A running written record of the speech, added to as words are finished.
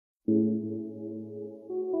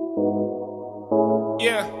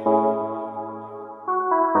Yeah.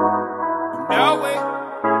 You know it.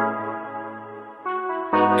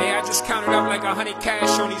 Hey, I just counted up like 100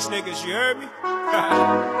 cash on these niggas, you heard me?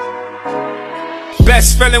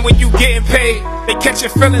 Best feeling when you getting paid. They catching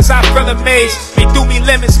feelings, I feel amazed. They threw me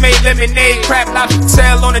lemons, made lemonade. Crab lobster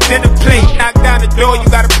tail on a dinner plate. Knock down the door, you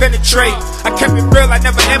gotta penetrate. I kept it real, I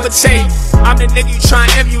never imitate. I'm the nigga you try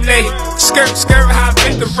and emulate. Skirt, how I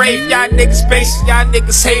been the rate. Y'all niggas basic, y'all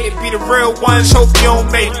niggas hate it. Be the real ones, hope you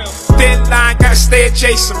don't make it. Thin line, gotta stay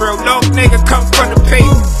adjacent. Real low nigga come from the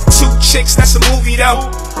paper. 2 chicks, that's a movie though.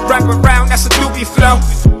 Wrap around, that's a doobie flow.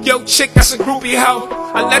 Yo chick, that's a groupie hoe.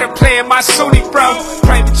 I let her play in my Sony, bro.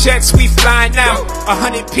 Private jets, we flying out.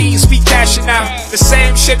 100 P's, we cashing out. The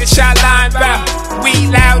same shit that y'all lying about. We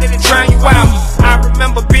loud and it drown you out. I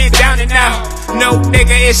remember being down and out. No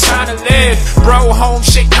nigga, it's time to live. Bro, home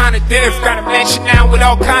shit kinda diff. Got a mansion now with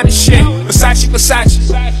all kind of shit. Versace,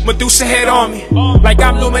 Medusa head on me. Like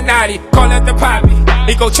I'm Illuminati, call it the poppy.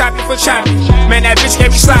 He go choppy for choppy. Man, that bitch gave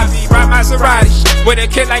me sloppy. Ride Maserati, with a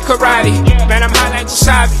kid like karate. Man, I'm hot like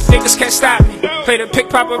wasabi. Niggas can't stop me. Play the pick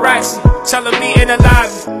paparazzi. Tell them me in the lobby.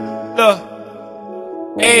 Look,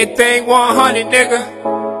 everything 100, nigga.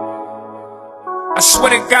 I swear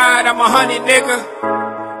to God, I'm 100, nigga.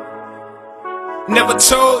 Never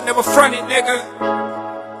told, never fronted, nigga.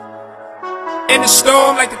 In the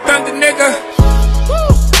storm like the thunder, nigga.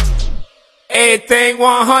 Everything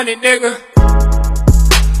 100, nigga.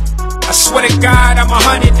 I swear to God, I'm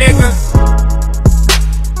 100, nigga.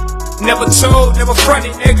 Never told, never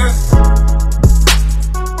fronted, nigga.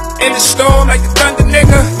 In the storm like the thunder,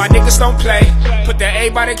 nigga. My niggas don't play. Put that A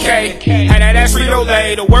by the K. Had that ass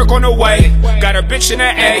Frito-Lay. The work on the way. Got a bitch in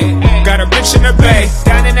the A. Got a bitch in the Bay.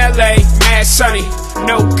 Down in LA, mad sunny.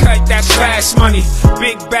 No cut, that's fast money.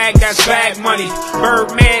 Big bag, that's bag money.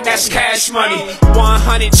 Birdman, that's cash money.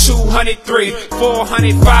 100, 200, 3,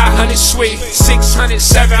 400, 500 sweet. 600,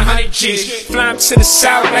 700 G's. Flying to the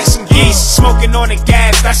south like some geese. Smoking on the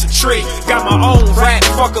gas, that's a tree. Got my own rat,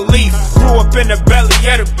 fuck a leaf. Grew up in the belly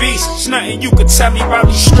of the beast. There's nothing you could tell me about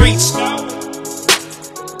these streets.